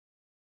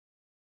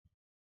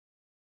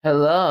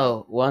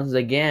Hello, once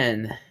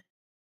again.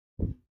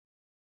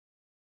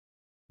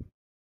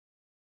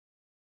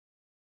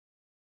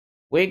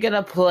 We're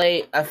gonna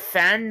play a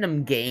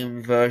fandom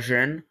game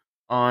version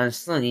on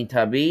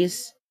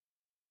Slendytubbies.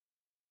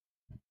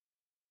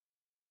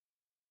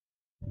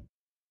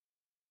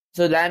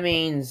 So that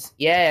means,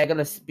 yeah, I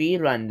gotta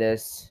speedrun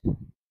this.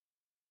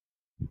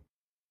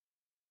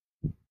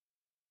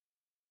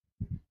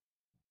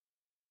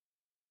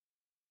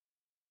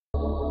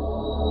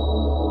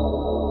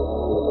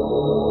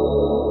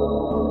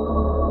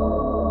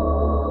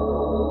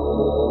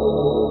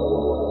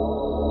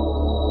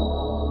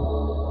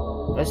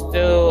 Let's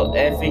do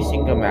every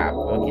single map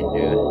we can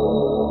do.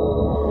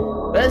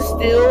 Let's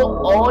do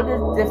all the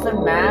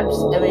different maps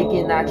and we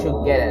can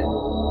actually get it.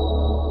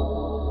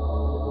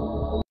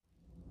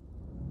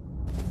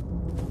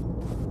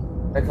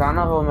 The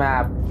carnival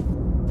map.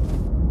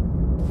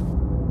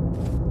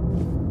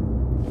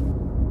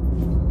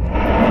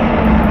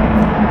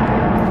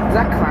 Is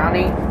that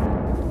Clowny?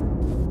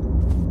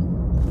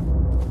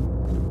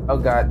 Oh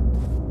god.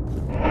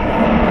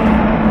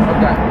 Oh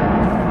god.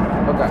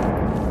 Oh god.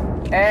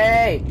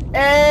 Hey!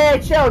 Hey!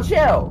 Chill!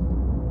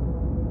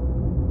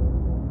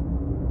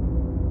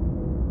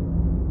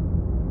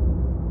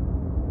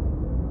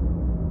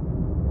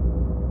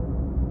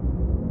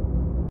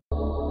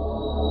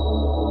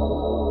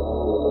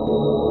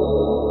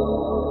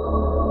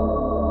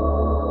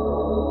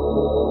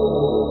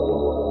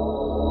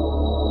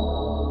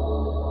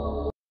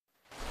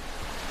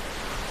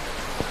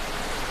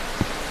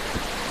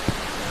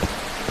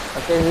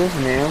 Okay, this is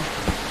new.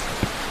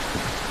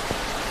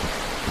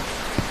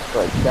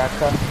 Like that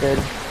custard.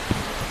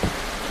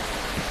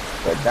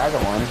 But the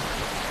other one.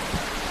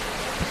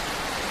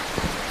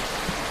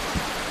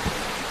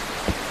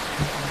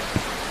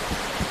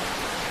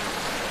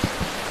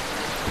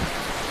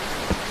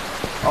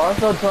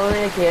 Also,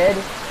 Tony the Kid,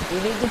 you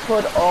need to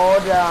put all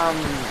the,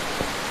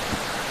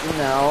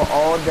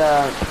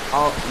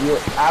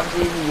 after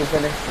you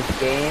finish this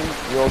game,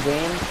 your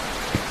game,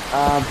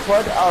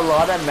 put a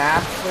lot of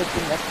maps that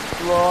you can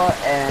explore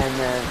and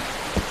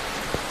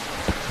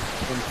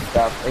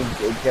stuff, and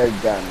get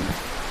done.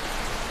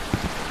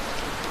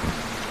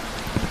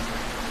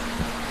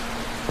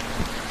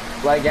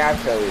 Like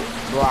actually,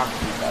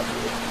 blocks and stuff.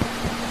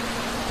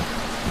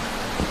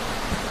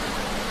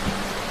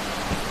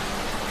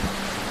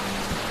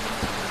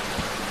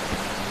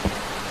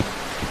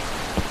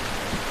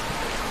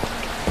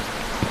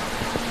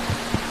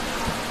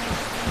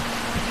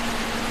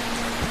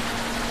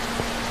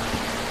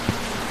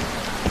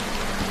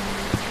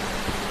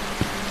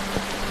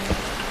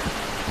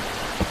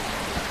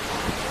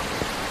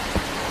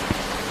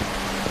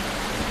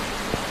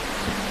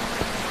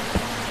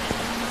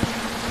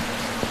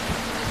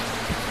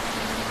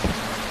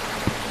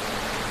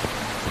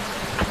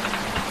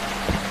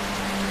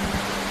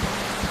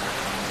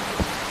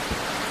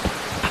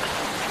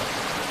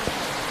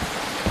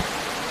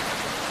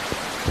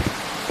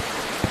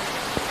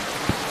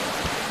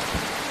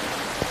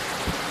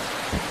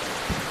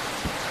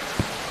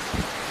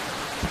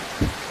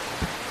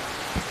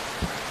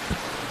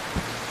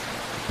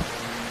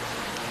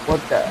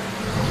 What the?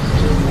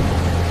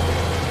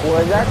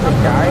 Was that the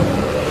guy?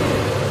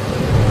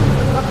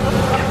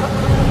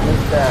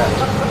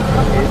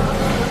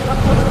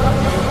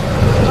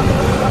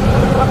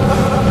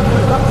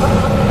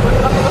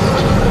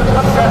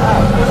 Shut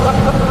up.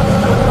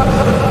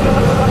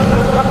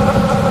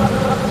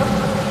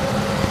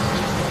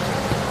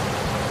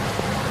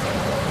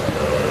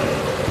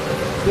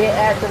 Get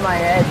out of my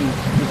head, you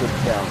stupid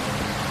dumb.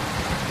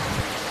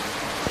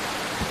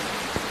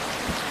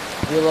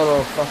 You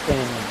little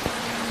fucking...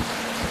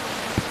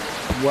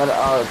 What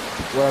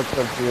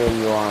country are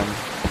you on?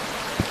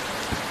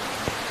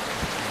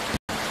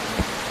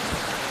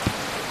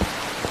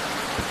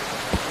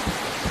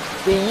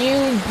 Can you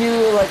do,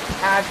 like,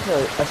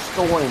 actually a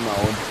story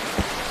mode?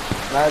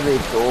 That'd be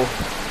cool.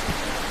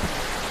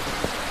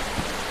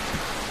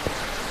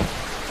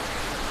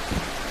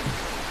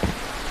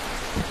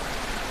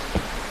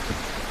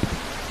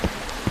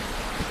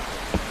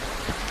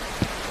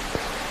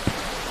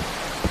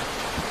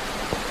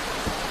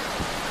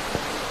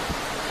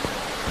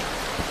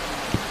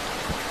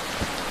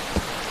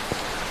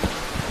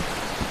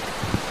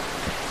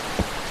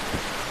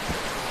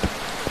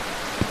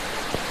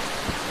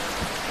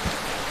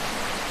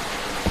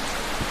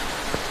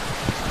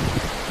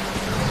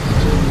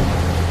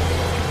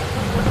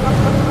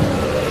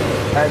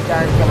 I'm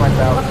trying to kill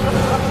myself.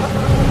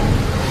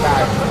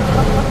 God.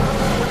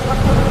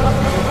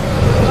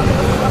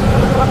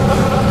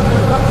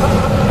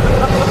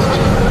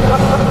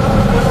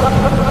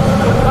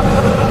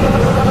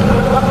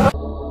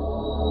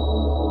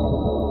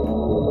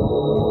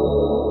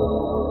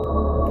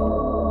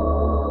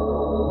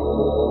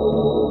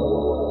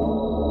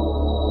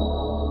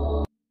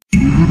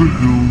 Over the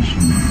hills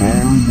and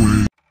far away.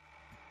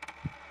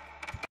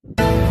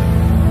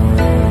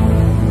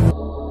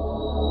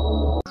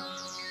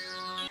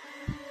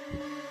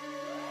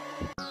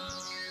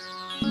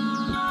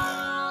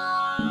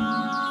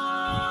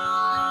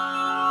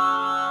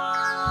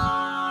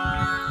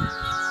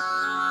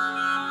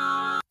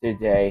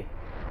 today.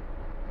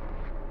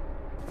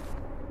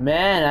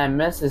 Man, I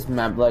missed this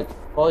map like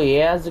 4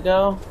 years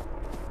ago.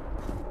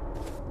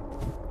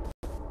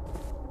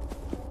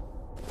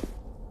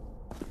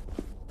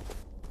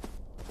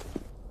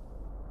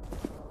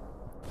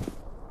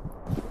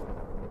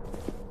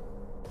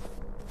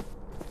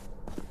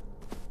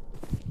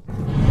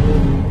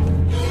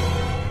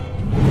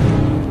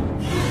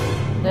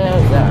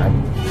 There's that.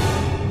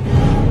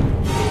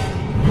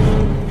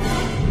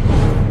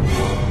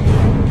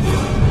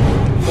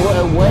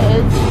 Where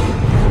is he?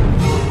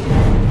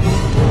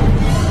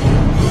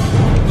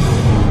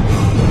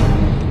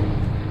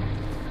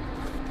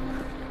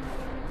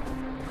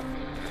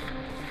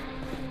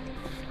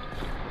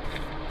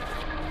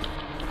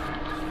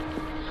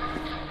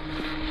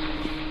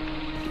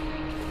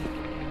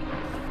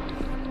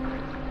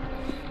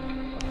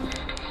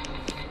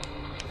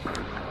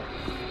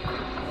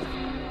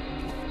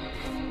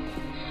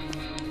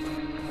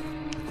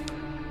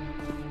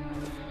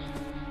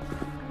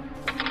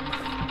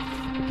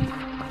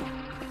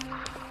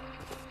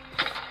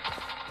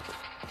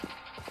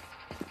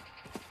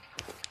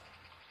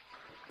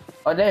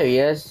 Oh, there he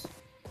is.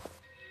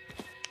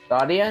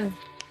 Guardian?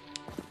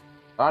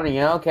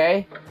 Guardian,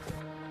 okay?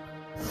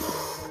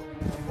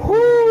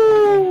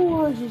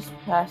 Whoo! Just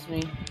passed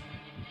me.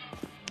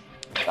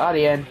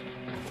 Guardian.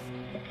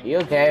 You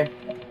okay?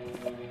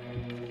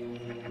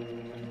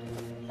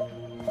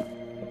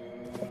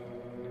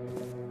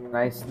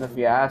 Nice sniff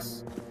your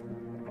ass.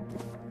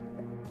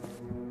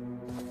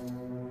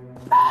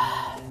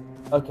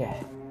 Okay.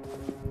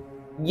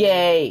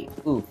 Yay!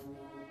 Oof.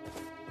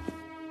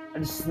 I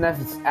just sniff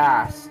its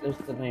ass. There's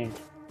the name.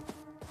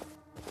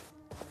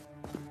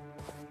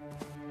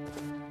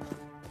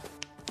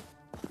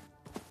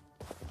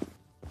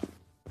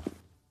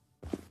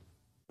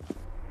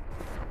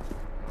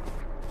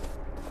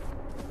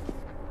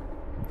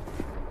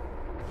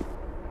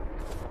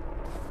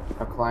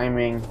 I'm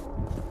climbing.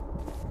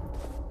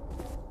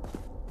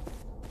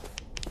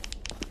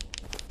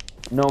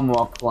 No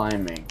more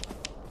climbing.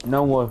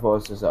 No more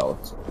voices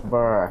out.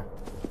 Bruh.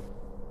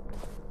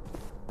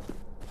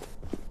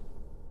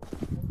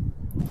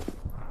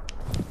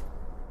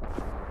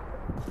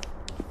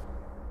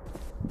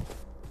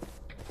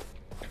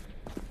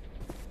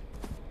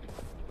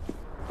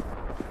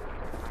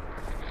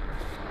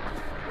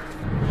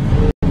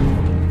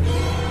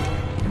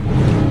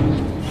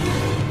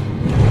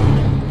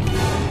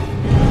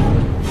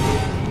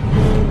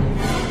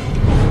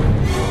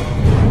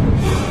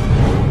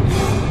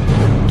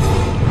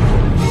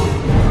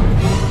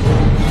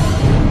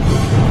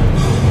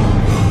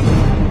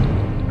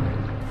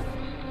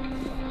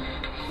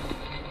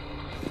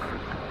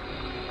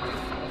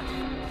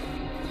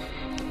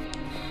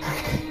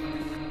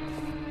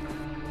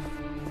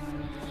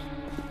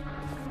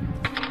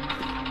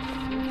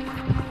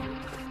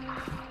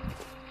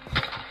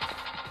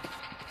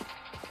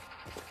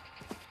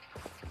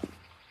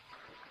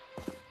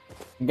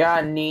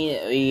 God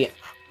need.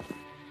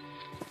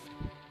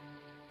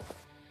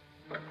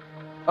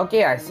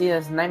 Okay, I see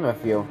this name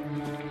of you.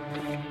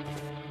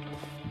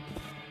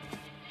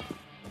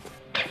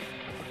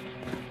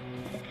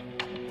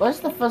 What's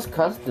the first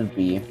custard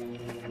be?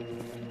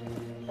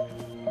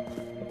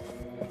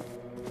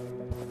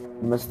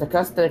 Mr.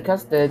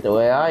 Custard,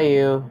 where are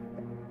you?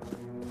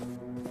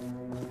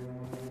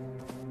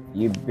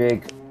 You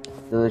big,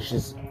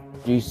 delicious,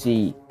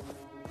 juicy,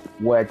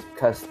 wet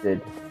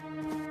custard.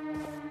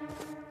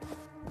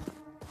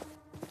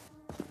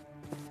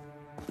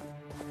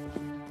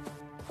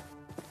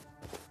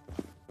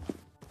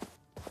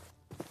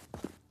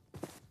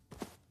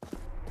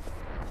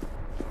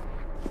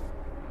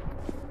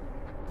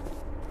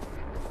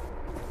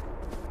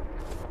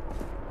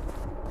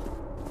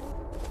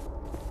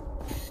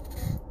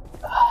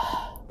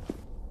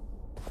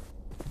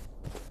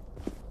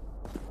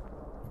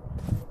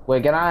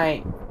 Wait, can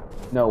I?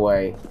 No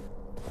way.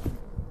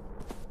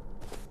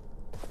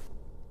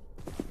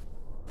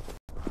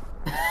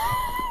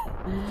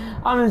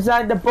 I'm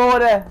inside the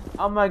border.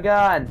 Oh my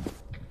god.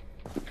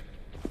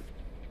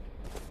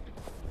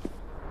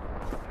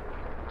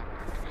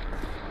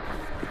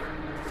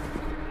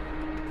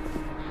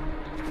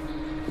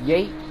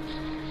 Yay.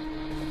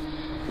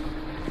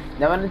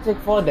 Now I'm gonna take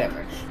 4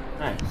 damage.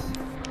 Nice.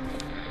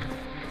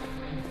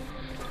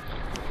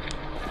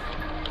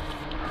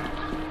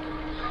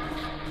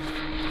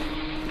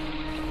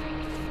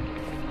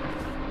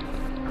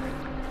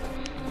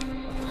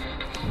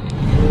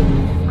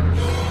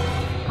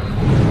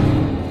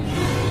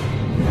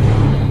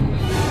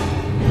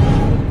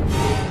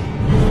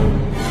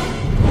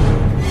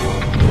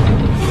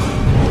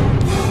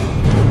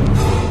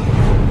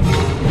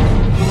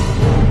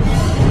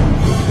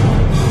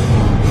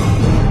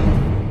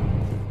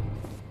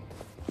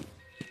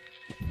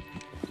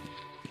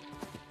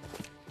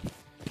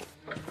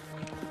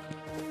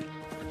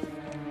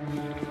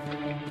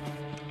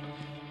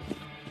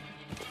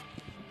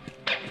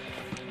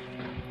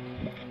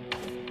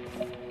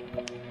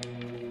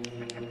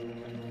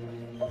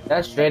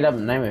 That's straight up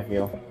name of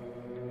you.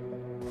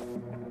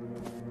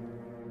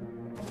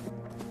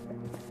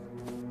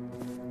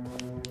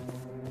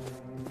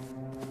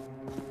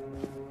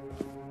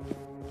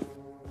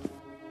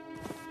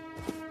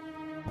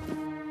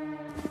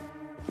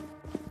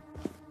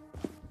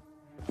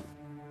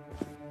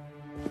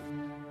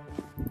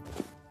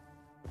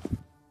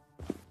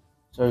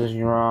 Something's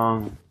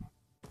wrong.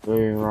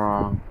 Very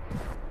wrong.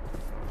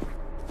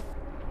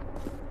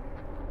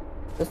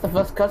 That's the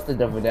first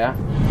custard over there.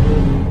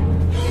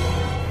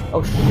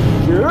 Oh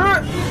shit!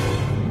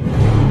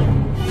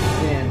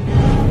 Man.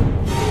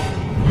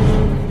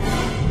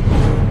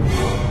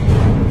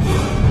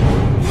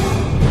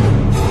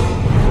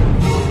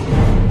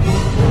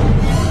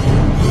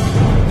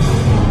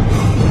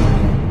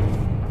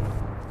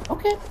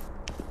 Okay.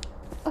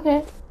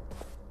 Okay.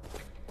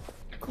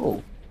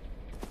 Cool.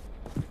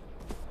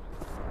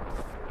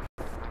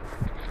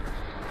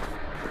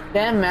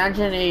 Can you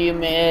imagine if you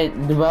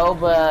made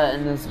developer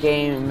in this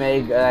game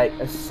make like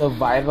a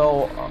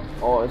survival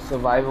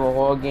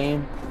horror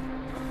game?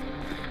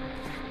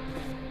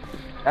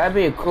 That'd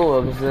be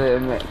cool because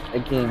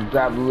it can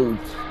grab loot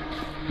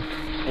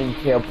and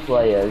kill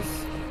players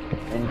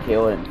and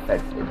kill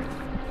infected.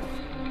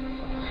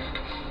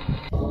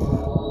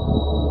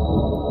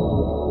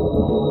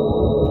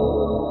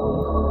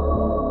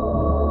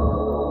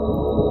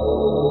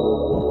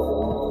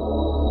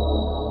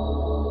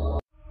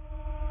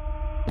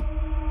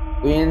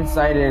 We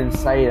inside him.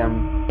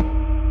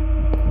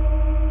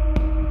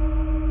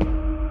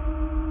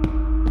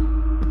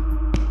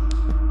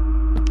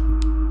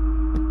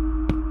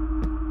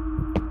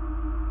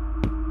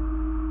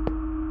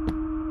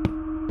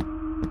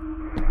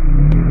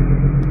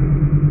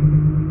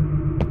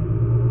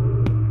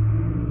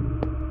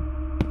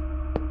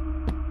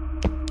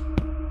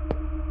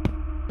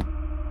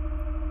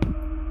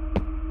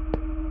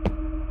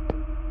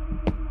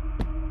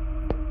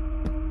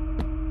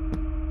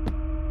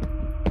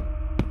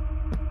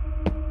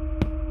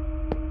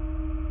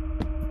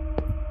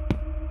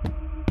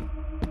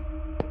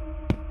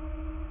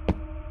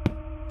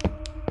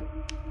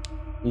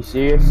 You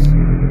serious?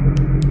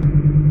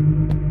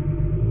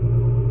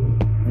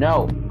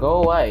 No,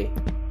 go away.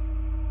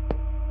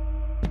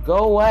 Go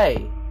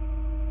away.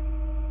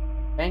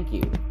 Thank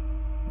you.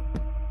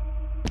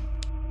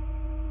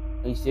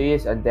 Are you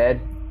serious? I'm dead.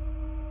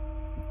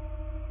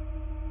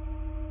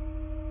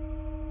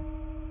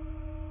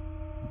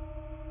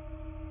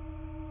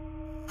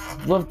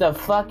 With the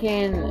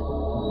fucking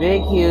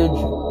big huge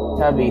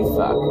tubby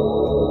fuck.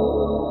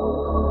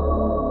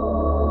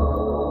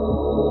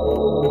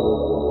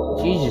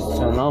 Jesus,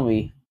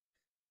 Sonobi.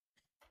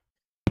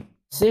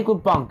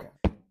 Secret bunker.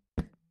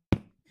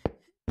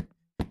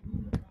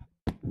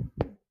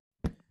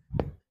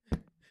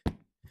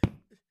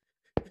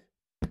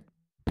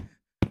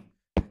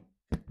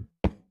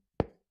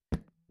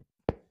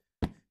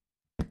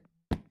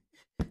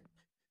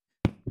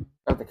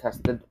 Got the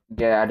custard.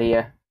 Get out of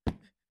here.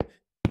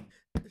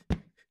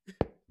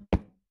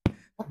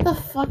 What the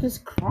fuck is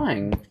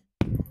crying?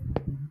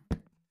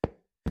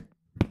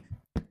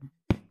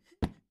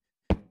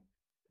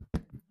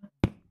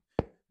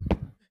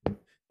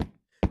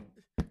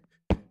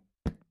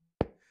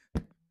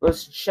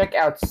 Let's check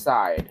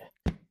outside.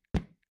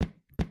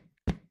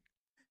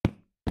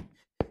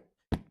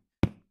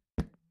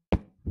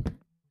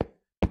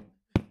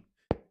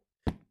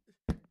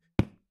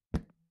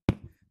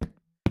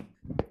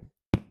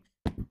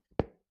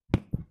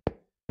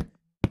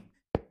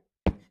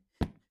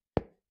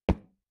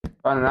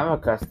 Found another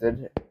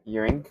custard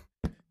earring.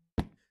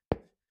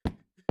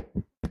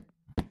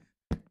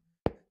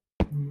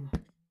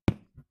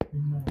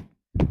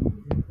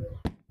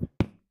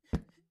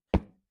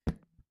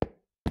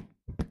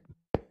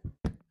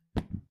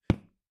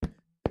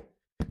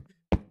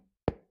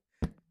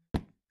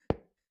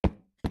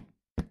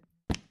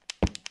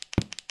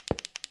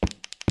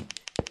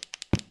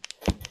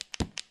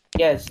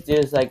 Yes,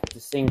 just like at the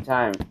same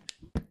time.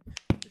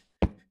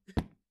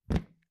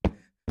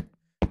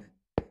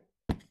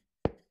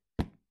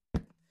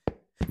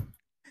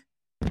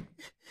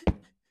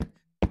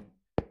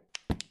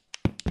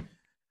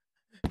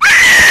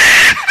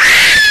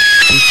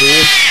 You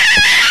serious?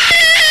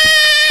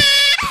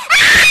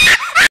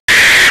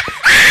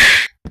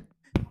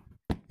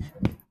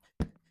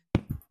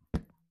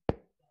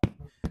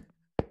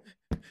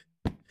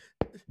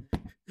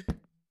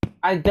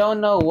 I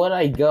don't know where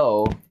I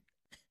go.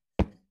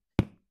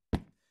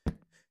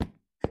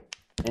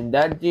 And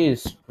that dude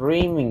is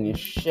screaming his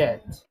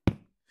shit.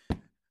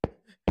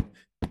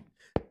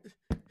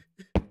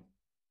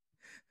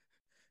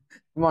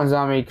 Come on,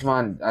 zombie, come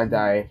on, I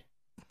died.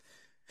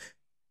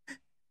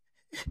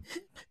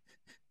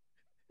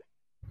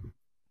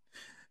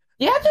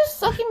 Yeah, just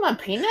sucking my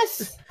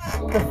penis?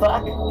 What the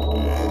fuck?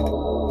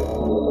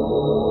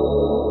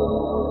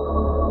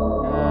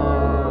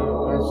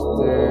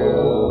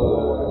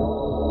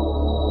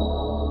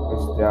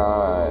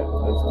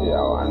 Let's do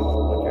that one.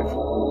 Okay.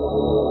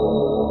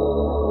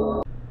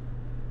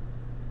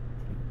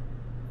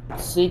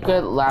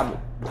 Secret lab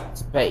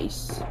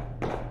space.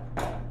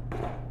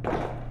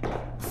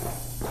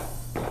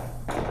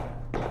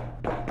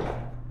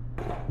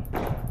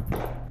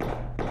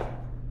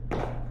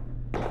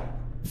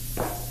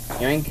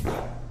 Yoink.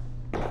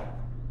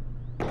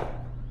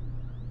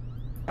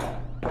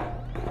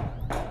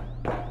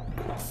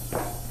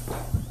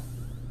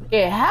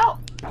 Okay,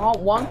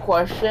 one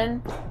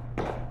question.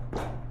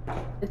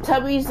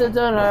 Tubbies that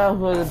don't know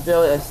how to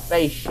build a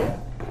spaceship.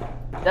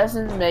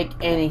 Doesn't make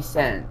any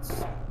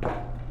sense.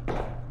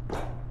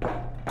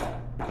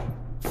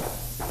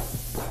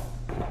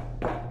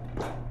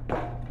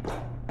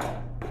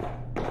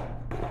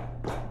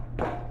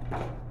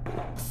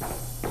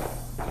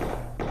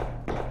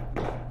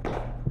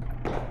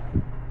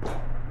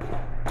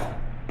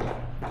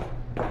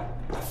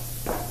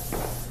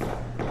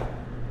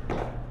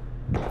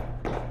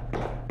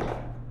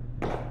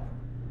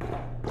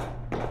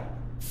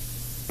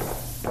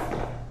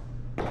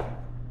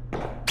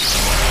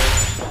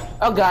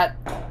 Oh god.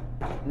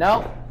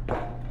 Nope.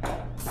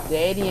 The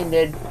alien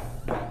did.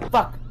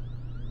 Fuck.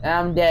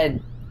 I'm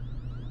dead.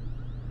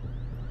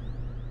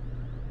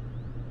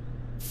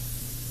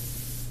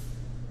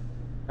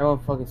 I will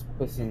focus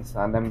pussies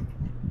on them.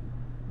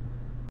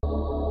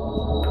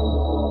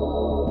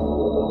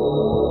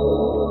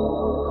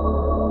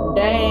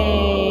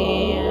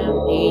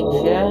 Damn,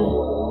 teacher.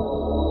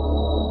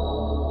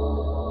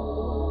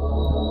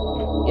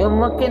 You're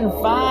looking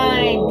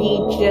fine,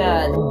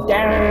 teacher.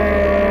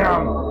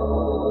 Damn.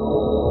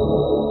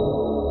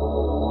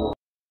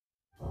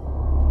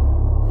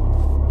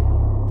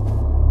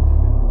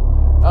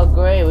 Oh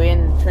great, we're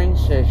in the train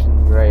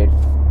station, great.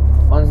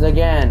 Once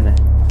again.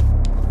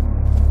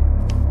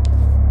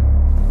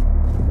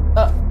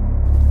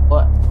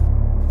 What?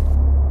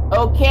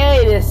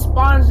 Okay, this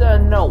spawns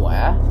out of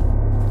nowhere.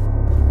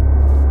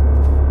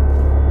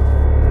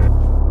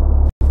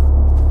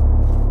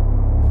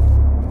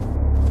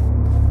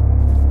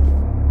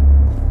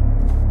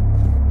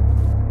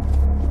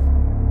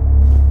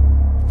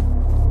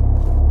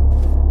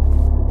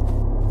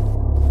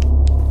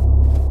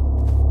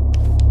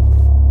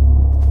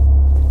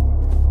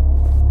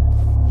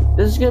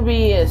 This is gonna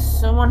be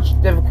so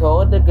much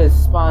difficult because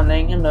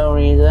spawning and no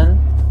reason.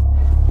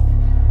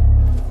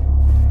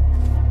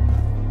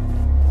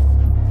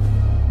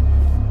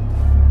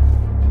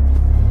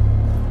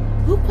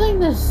 Who playing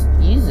this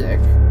music?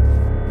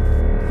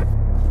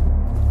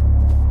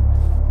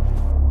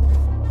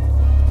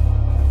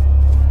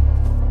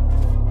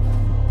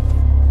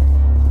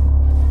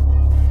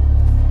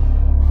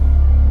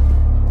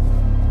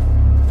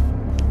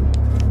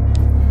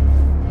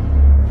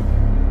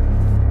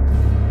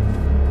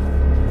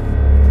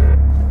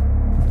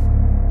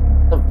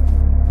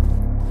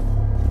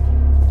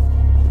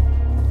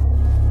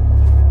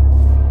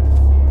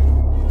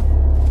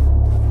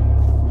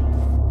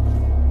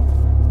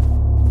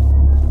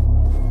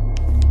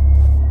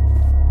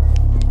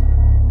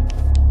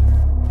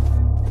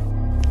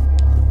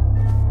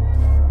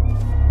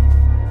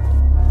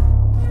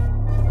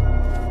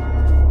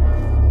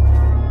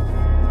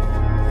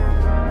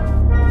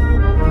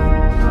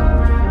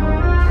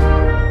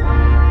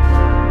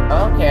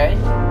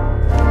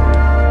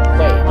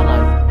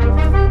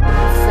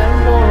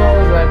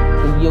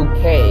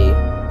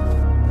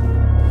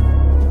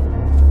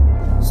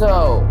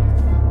 So,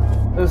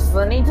 if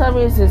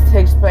Slendytubbies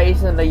takes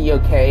place in the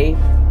UK,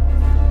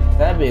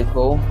 that'd be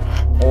cool.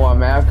 Or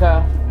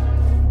America.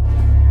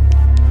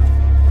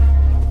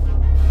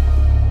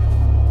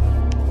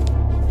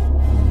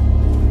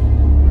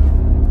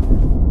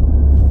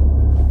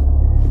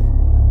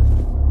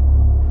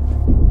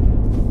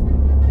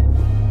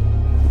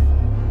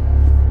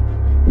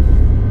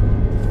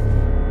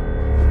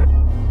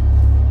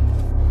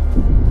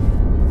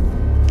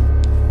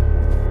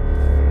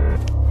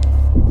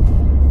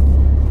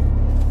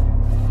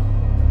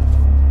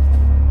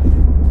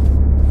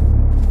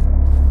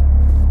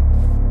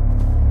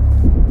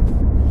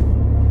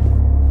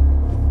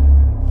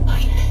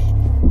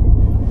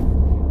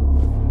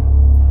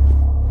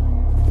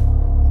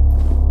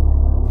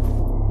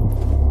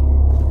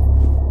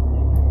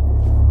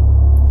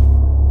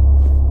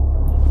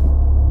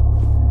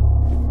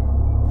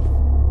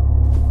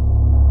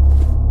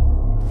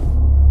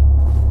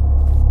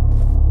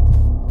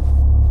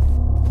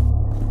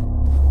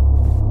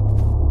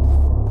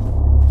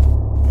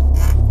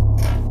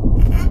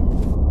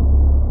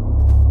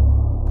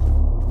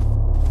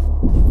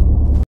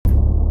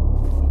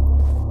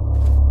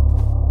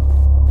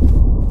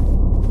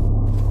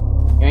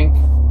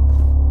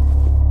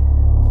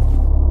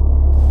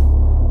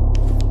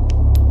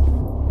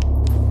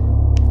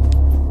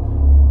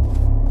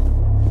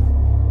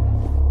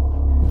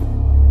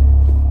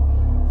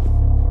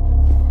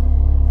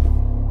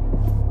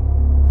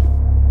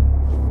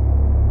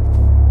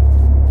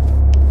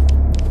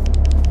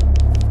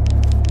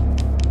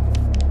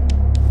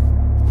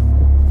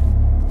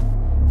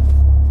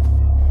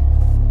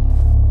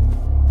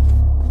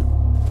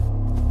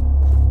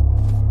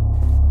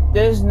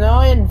 There's no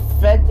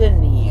infected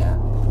in here.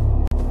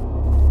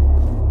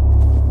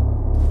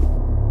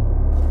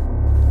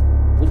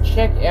 We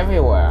check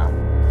everywhere.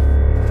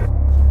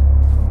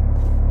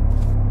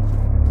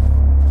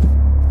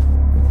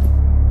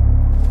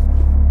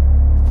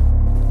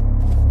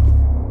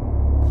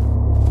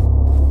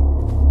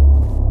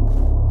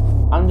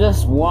 I'm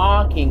just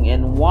walking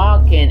and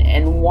walking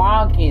and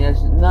walking.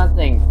 There's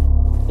nothing.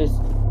 There's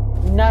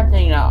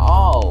nothing at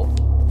all.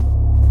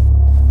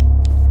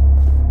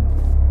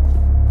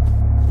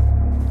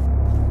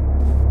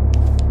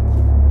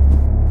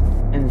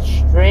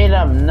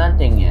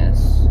 nothing yet.